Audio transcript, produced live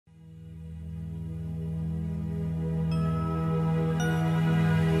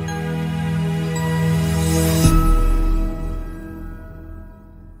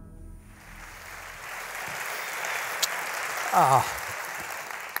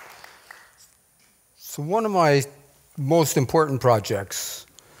So one of my most important projects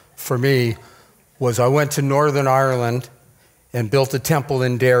for me was I went to Northern Ireland and built a temple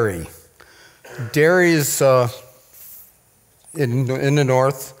in Derry. Derry is in the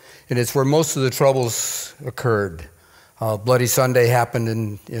north, and it's where most of the troubles occurred. Bloody Sunday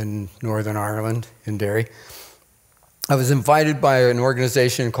happened in Northern Ireland, in Derry. I was invited by an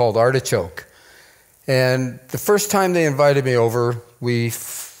organization called Artichoke. And the first time they invited me over, we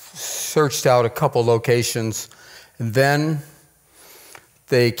searched out a couple locations, and then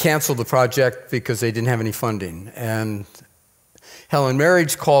they canceled the project because they didn't have any funding. And Helen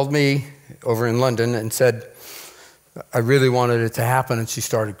Marriage called me over in London and said, I really wanted it to happen, and she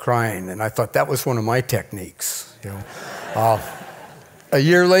started crying. And I thought that was one of my techniques. You know. A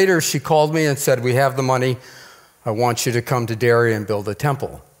year later, she called me and said, we have the money. I want you to come to Derry and build a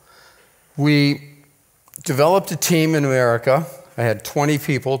temple. We developed a team in America. I had 20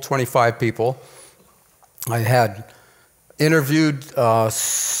 people, 25 people. I had interviewed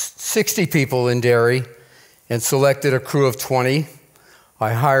 60 people in Derry and selected a crew of 20.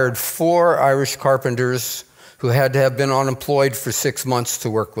 I hired 4 Irish carpenters who had to have been unemployed for 6 months to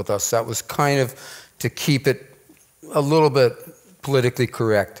work with us. That was kind of to keep it a little bit politically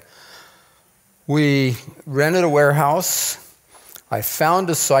correct. We rented a warehouse. I found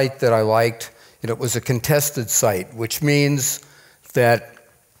a site that I liked, and it was a contested site, which means that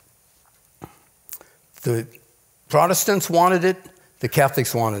the Protestants wanted it, the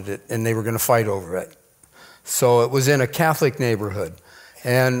Catholics wanted it, and they were going to fight over it. So it was in a Catholic neighborhood,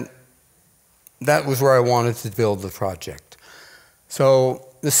 and that was where I wanted to build the project. So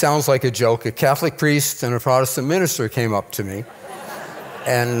this sounds like a joke. A Catholic priest and a Protestant minister came up to me,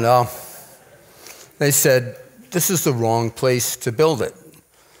 and they said, this is the wrong place to build it.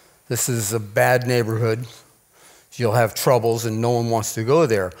 This is a bad neighborhood. You'll have troubles, and no one wants to go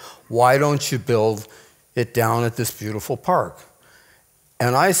there. Why don't you build it down at this beautiful park?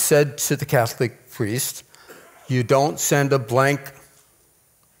 And I said to the Catholic priest, you don't send a blank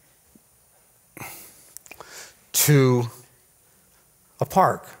to a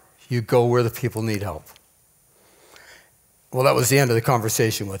park. You go where the people need help. Well, that was the end of the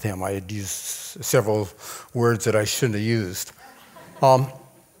conversation with him. I had used several words that I shouldn't have used.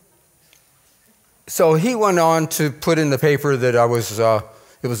 So he went on to put in the paper that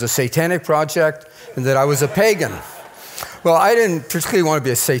it was a satanic project and that I was a pagan. Well, I didn't particularly want to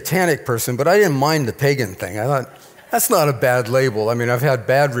be a satanic person, but I didn't mind the pagan thing. I thought, that's not a bad label. I mean, I've had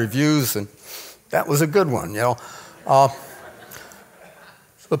bad reviews, and that was a good one, you know.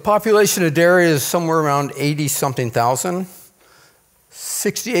 The population of Derry is somewhere around 80-something thousand.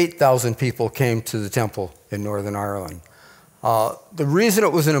 68,000 people came to the temple in Northern Ireland. The reason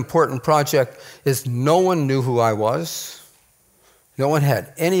it was an important project is no one knew who I was. No one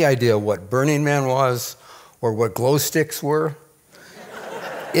had any idea what Burning Man was or what glow sticks were.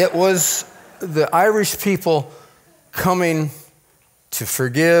 It was the Irish people coming to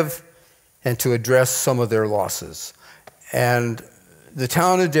forgive and to address some of their losses. And the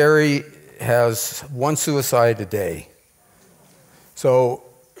town of Derry has 1 suicide a day. So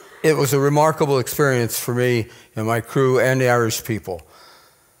it was a remarkable experience for me and my crew and the Irish people.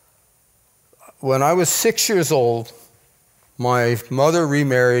 When I was 6 years old, my mother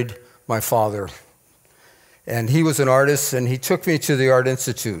remarried my father. And he was an artist, and he took me to the Art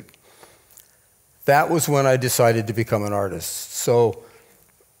Institute. That was when I decided to become an artist. So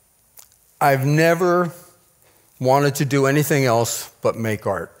I've never wanted to do anything else but make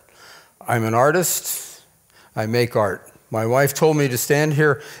art. I'm an artist, I make art. My wife told me to stand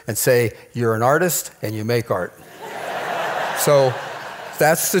here and say, you're an artist and you make art. So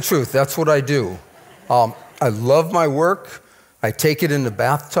that's the truth, that's what I do. I love my work. I take it in the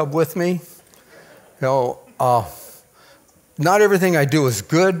bathtub with me. You know, not everything I do is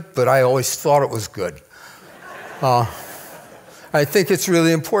good, but I always thought it was good. I think it's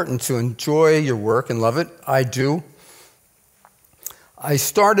really important to enjoy your work and love it. I do. I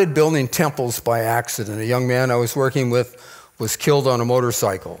started building temples by accident. A young man I was working with was killed on a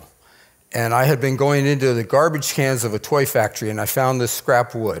motorcycle. And I had been going into the garbage cans of a toy factory, and I found this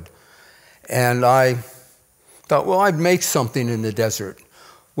scrap wood. And I thought, well, I'd make something in the desert.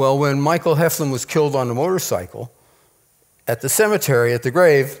 Well, when Michael Heflin was killed on a motorcycle, at the cemetery, at the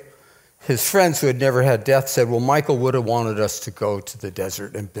grave, his friends who had never had death said, well, Michael would have wanted us to go to the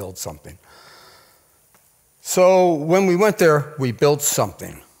desert and build something. So when we went there, we built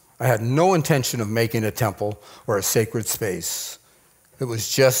something. I had no intention of making a temple or a sacred space. It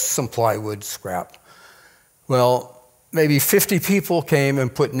was just some plywood scrap. Well, maybe 50 people came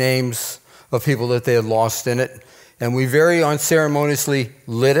and put names of people that they had lost in it, and we very unceremoniously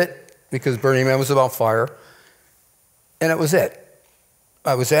lit it because Burning Man was about fire, and it was it.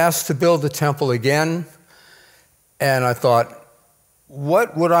 I was asked to build the temple again, and I thought,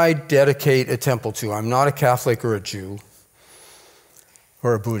 what would I dedicate a temple to? I'm not a Catholic or a Jew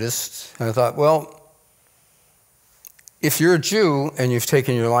or a Buddhist. And I thought, well, if you're a Jew and you've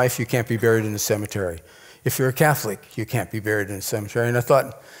taken your life, you can't be buried in a cemetery. If you're a Catholic, you can't be buried in a cemetery. And I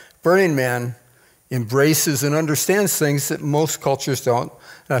thought, Burning Man embraces and understands things that most cultures don't.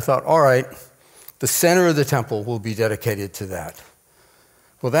 And I thought, all right, the center of the temple will be dedicated to that.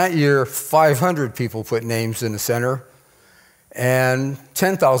 Well, that year, 500 people put names in the center, and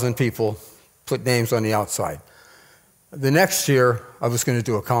 10,000 people put names on the outside. The next year, I was going to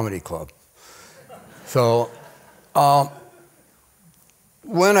do a comedy club. So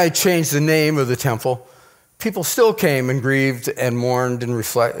when I changed the name of the temple, people still came and grieved and mourned and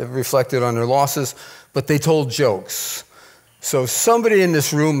reflected on their losses, but they told jokes. So somebody in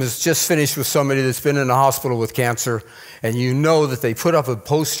this room has just finished with somebody that's been in the hospital with cancer, and you know that they put up a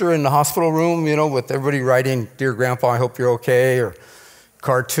poster in the hospital room, you know, with everybody writing, "Dear Grandpa, I hope you're okay," or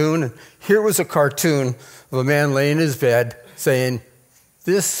cartoon. And here was a cartoon of a man laying in his bed saying,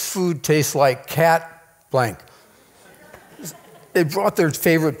 "This food tastes like cat blank." They brought their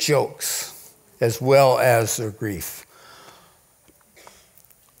favorite jokes as well as their grief.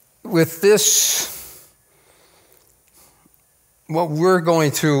 With this, what we're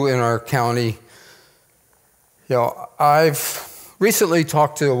going through in our county, you know, I've recently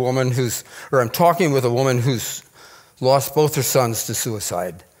talked to a woman I'm talking with a woman who's lost both her sons to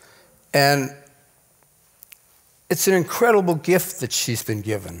suicide. And it's an incredible gift that she's been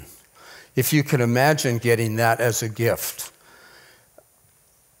given. If you can imagine getting that as a gift.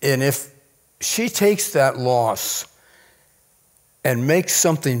 And if she takes that loss and makes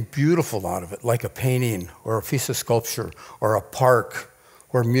something beautiful out of it, like a painting or a piece of sculpture or a park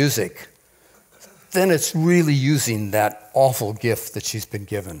or music, then it's really using that awful gift that she's been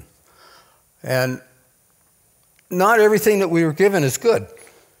given. And not everything that we were given is good,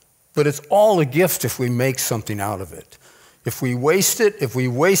 but it's all a gift if we make something out of it. If we waste it, if we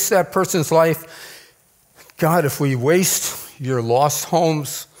waste that person's life, God, if we waste your lost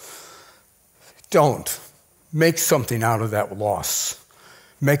homes, don't. Make something out of that loss.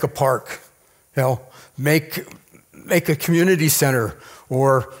 Make a park, you know, make a community center,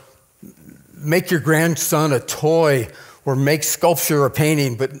 or make your grandson a toy, or make sculpture or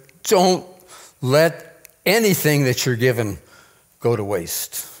painting, but don't let anything that you're given go to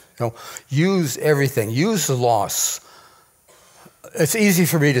waste. You know, use everything. Use the loss. It's easy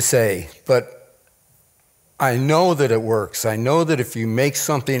for me to say, but I know that it works. I know that if you make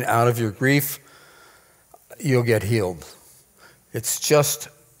something out of your grief, you'll get healed. It's just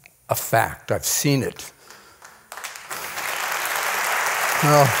a fact. I've seen it.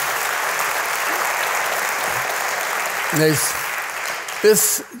 Well,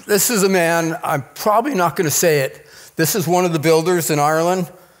 this is a man, I'm probably not going to say it. This is one of the builders in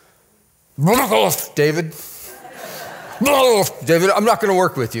Ireland. David. David, I'm not going to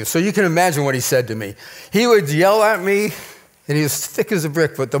work with you. So you can imagine what he said to me. He would yell at me, and he was thick as a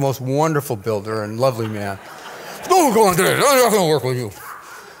brick, but the most wonderful builder and lovely man. Don't go on, David. I'm not going to work with you.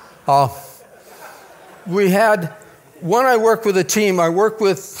 When I work with a team,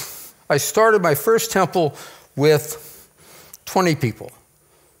 I started my first temple with 20 people.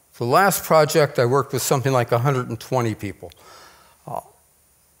 For the last project, I worked with something like 120 people.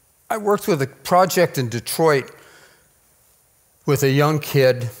 I worked with a project in Detroit with a young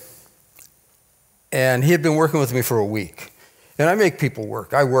kid, and he had been working with me for a week. And I make people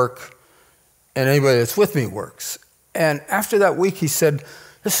work. I work, and anybody that's with me works. And after that week, he said,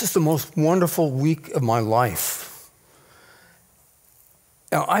 "This is the most wonderful week of my life."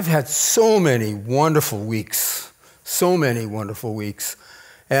 Now, I've had so many wonderful weeks,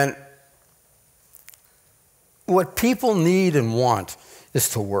 and what people need and want is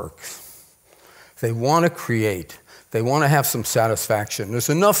to work. They want to create. They want to have some satisfaction. There's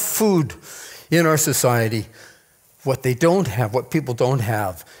enough food in our society. What they don't have, what people don't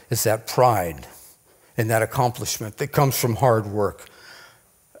have, is that pride and that accomplishment that comes from hard work.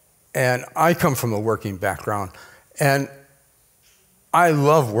 And I come from a working background, and I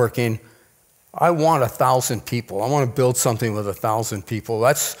love working. I want 1,000 people. I want to build something with 1,000 people.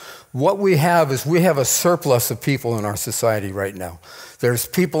 That's what we have. Is we have a surplus of people in our society right now. There's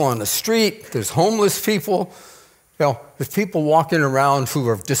people on the street. There's homeless people. You know, there's people walking around who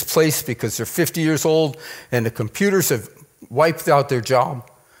are displaced because they're 50 years old and the computers have wiped out their job.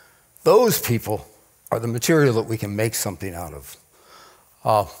 Those people are the material that we can make something out of.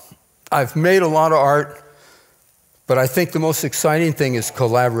 I've made a lot of art, But I think the most exciting thing is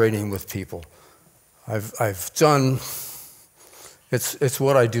collaborating with people. I've done, it's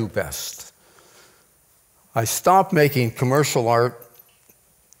what I do best. I stopped making commercial art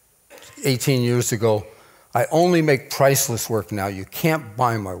 18 years ago. I only make priceless work now. You can't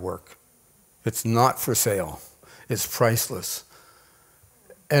buy my work. It's not for sale. It's priceless.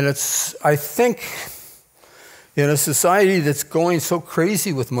 And it's, I think, in a society that's going so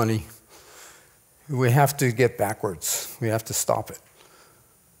crazy with money, we have to get backwards. We have to stop it.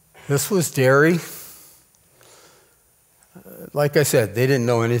 This was dairy. Like I said, they didn't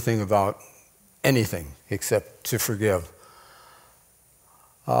know anything about anything except to forgive.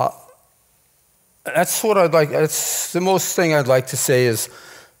 That's what I'd like, that's the most thing I'd like to say is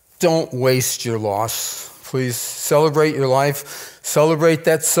don't waste your loss. Please celebrate your life. Celebrate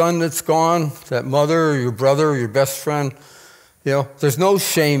that son that's gone, that mother, or your brother, or your best friend. You know, there's no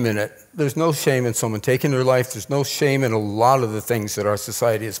shame in it. There's no shame in someone taking their life. There's no shame in a lot of the things that our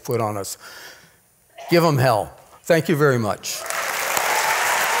society has put on us. Give them hell. Thank you very much.